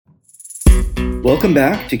Welcome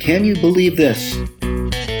back to Can You Believe This?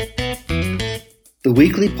 The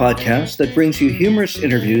weekly podcast that brings you humorous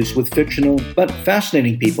interviews with fictional but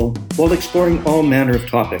fascinating people while exploring all manner of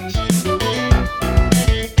topics.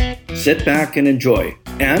 Sit back and enjoy.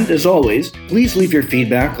 And as always, please leave your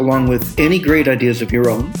feedback along with any great ideas of your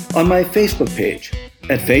own on my Facebook page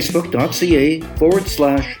at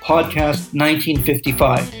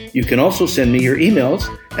facebook.ca/podcast1955. You can also send me your emails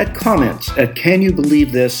at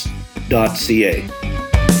comments@canyoubelievethis.ca.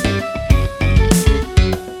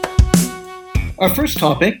 Our first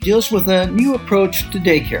topic deals with a new approach to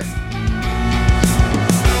daycare.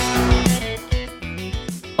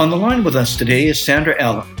 On the line with us today is Sandra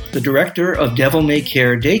Allen, the director of Devil May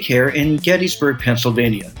Care Daycare in Gettysburg,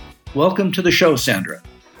 Pennsylvania. Welcome to the show, Sandra.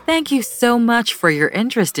 Thank you so much for your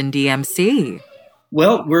interest in DMC.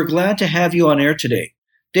 Well, we're glad to have you on air today.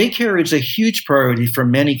 Daycare is a huge priority for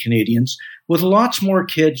many Canadians, with lots more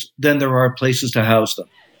kids than there are places to house them.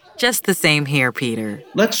 Just the same here, Peter.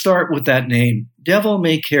 Let's start with that name, Devil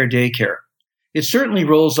May Care Daycare. It certainly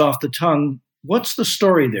rolls off the tongue. What's the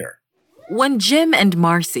story there? When Jim and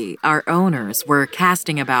Marcy, our owners, were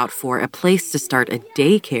casting about for a place to start a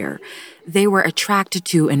daycare, they were attracted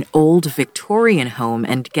to an old Victorian home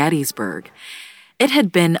in Gettysburg. It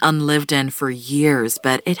had been unlived in for years,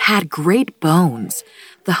 but it had great bones.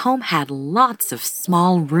 The home had lots of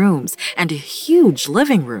small rooms and a huge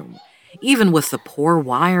living room. Even with the poor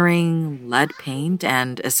wiring, lead paint,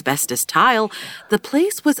 and asbestos tile, the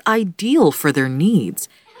place was ideal for their needs.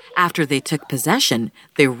 After they took possession,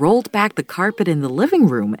 they rolled back the carpet in the living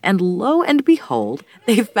room, and lo and behold,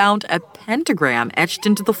 they found a pentagram etched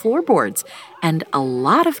into the floorboards and a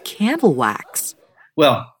lot of candle wax.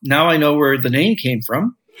 Well, now I know where the name came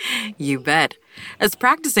from. You bet. As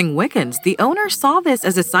practicing Wiccans, the owner saw this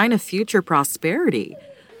as a sign of future prosperity.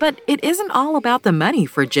 But it isn't all about the money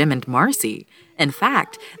for Jim and Marcy. In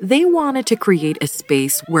fact, they wanted to create a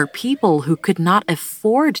space where people who could not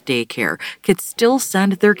afford daycare could still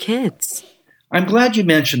send their kids. I'm glad you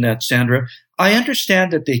mentioned that, Sandra. I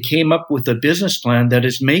understand that they came up with a business plan that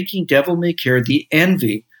is making Devil May Care the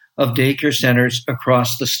envy of daycare centers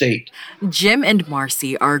across the state. Jim and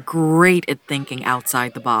Marcy are great at thinking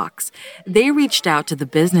outside the box. They reached out to the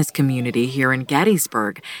business community here in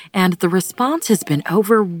Gettysburg, and the response has been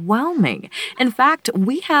overwhelming. In fact,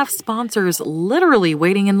 we have sponsors literally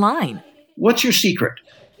waiting in line. What's your secret?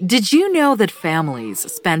 Did you know that families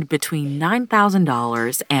spend between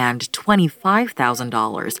 $9,000 and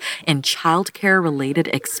 $25,000 in childcare-related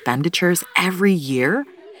expenditures every year?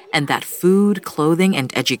 And that food, clothing,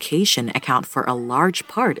 and education account for a large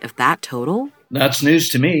part of that total? That's news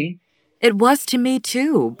to me. It was to me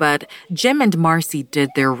too, but Jim and Marcy did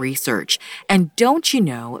their research. And don't you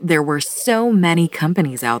know, there were so many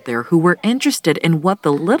companies out there who were interested in what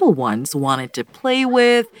the little ones wanted to play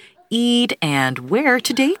with, eat, and wear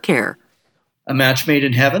to daycare. A match made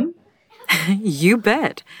in heaven? You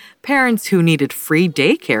bet. Parents who needed free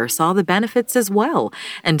daycare saw the benefits as well,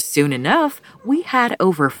 and soon enough, we had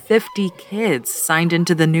over 50 kids signed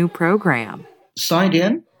into the new program. Signed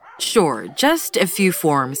in? Sure, just a few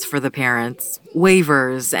forms for the parents,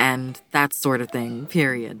 waivers, and that sort of thing,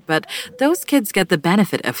 period. But those kids get the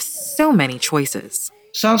benefit of so many choices.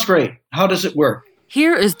 Sounds great. How does it work?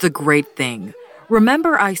 Here is the great thing.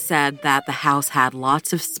 Remember I said that the house had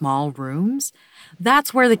lots of small rooms?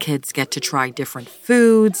 That's where the kids get to try different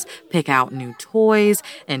foods, pick out new toys,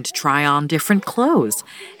 and try on different clothes.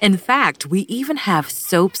 In fact, we even have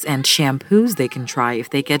soaps and shampoos they can try if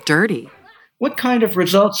they get dirty. What kind of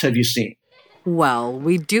results have you seen? Well,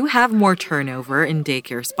 we do have more turnover in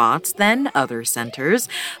daycare spots than other centers,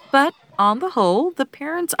 but on the whole, the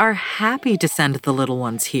parents are happy to send the little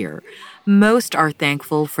ones here. Most are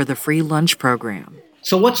thankful for the free lunch program.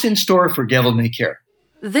 So what's in store for Devil May Care?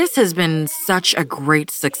 This has been such a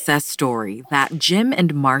great success story that Jim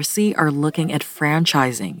and Marcy are looking at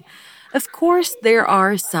franchising. Of course, there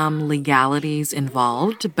are some legalities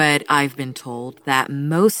involved, but I've been told that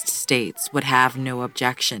most states would have no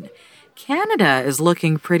objection. Canada is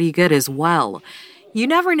looking pretty good as well. You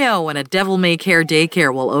never know when a Devil May Care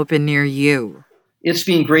daycare will open near you. It's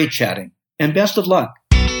been great chatting, and best of luck.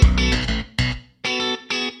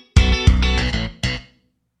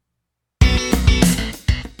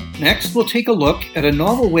 Next, we'll take a look at a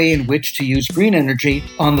novel way in which to use green energy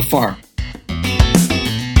on the farm.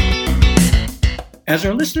 As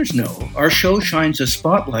our listeners know, our show shines a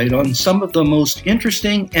spotlight on some of the most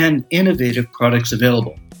interesting and innovative products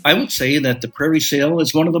available. I would say that the Prairie Sail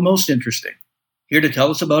is one of the most interesting. Here to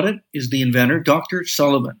tell us about it is the inventor, Dr.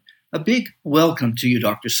 Sullivan. A big welcome to you,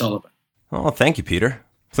 Dr. Sullivan. Oh, thank you, Peter.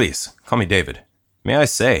 Please, call me David. May I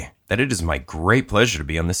say that it is my great pleasure to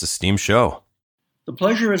be on this esteemed show. The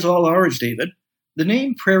pleasure is all ours, David. The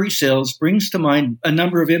name Prairie Sales brings to mind a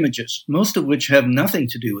number of images, most of which have nothing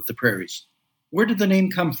to do with the prairies. Where did the name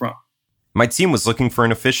come from? My team was looking for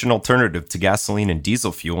an efficient alternative to gasoline and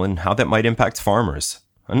diesel fuel and how that might impact farmers.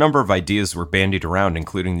 A number of ideas were bandied around,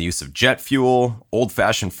 including the use of jet fuel,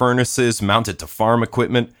 old-fashioned furnaces mounted to farm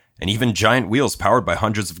equipment, and even giant wheels powered by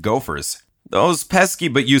hundreds of gophers. Those pesky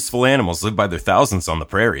but useful animals live by their thousands on the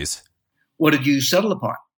prairies. What did you settle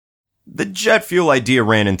upon? The jet fuel idea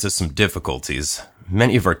ran into some difficulties.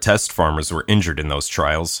 Many of our test farmers were injured in those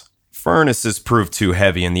trials. Furnaces proved too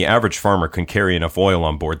heavy, and the average farmer couldn't carry enough oil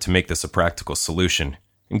on board to make this a practical solution.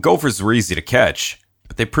 And gophers were easy to catch,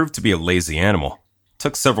 but they proved to be a lazy animal. It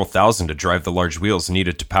took several thousand to drive the large wheels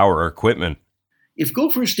needed to power our equipment. If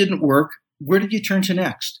gophers didn't work, where did you turn to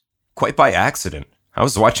next? Quite by accident. I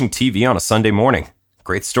was watching TV on a Sunday morning.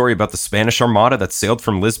 Great story about the Spanish Armada that sailed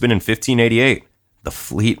from Lisbon in 1588. The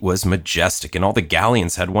fleet was majestic, and all the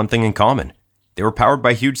galleons had one thing in common. They were powered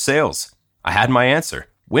by huge sails. I had my answer.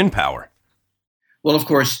 Wind power. Well, of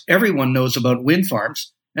course, everyone knows about wind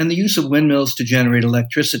farms and the use of windmills to generate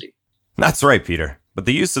electricity. That's right, Peter. But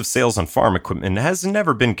the use of sails on farm equipment has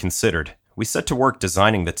never been considered. We set to work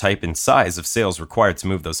designing the type and size of sails required to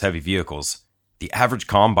move those heavy vehicles. The average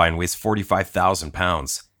combine weighs 45,000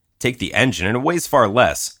 pounds. Take the engine and it weighs far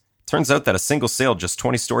less. Turns out that a single sail just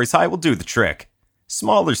 20 stories high will do the trick.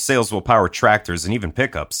 Smaller sails will power tractors and even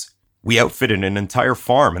pickups. We outfitted an entire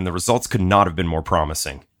farm, and the results could not have been more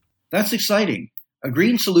promising. That's exciting. A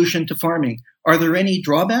green solution to farming. Are there any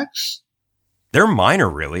drawbacks? They're minor,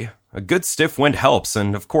 really. A good stiff wind helps,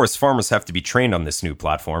 and of course farmers have to be trained on this new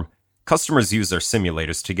platform. Customers use our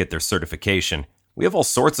simulators to get their certification. We have all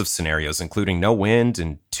sorts of scenarios, including no wind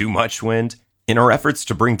and too much wind. In our efforts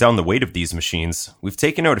to bring down the weight of these machines, we've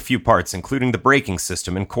taken out a few parts, including the braking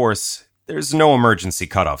system, and of course, there's no emergency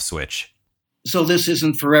cutoff switch. So this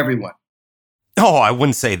isn't for everyone. Oh, I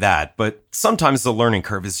wouldn't say that, but sometimes the learning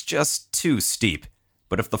curve is just too steep.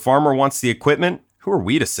 But if the farmer wants the equipment, who are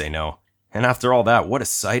we to say no? And after all that, what a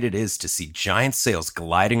sight it is to see giant sails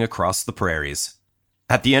gliding across the prairies.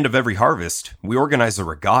 At the end of every harvest, we organize a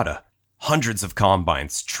regatta. Hundreds of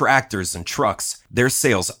combines, tractors, and trucks, their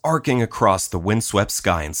sails arcing across the windswept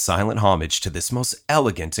sky in silent homage to this most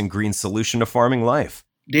elegant and green solution to farming life.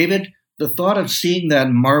 David, the thought of seeing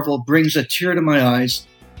that marvel brings a tear to my eyes.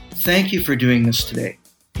 Thank you for doing this today.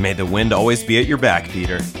 May the wind always be at your back,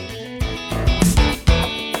 Peter.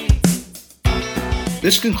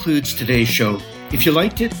 This concludes today's show. If you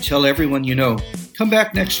liked it, tell everyone you know. Come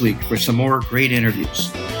back next week for some more great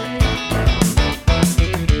interviews.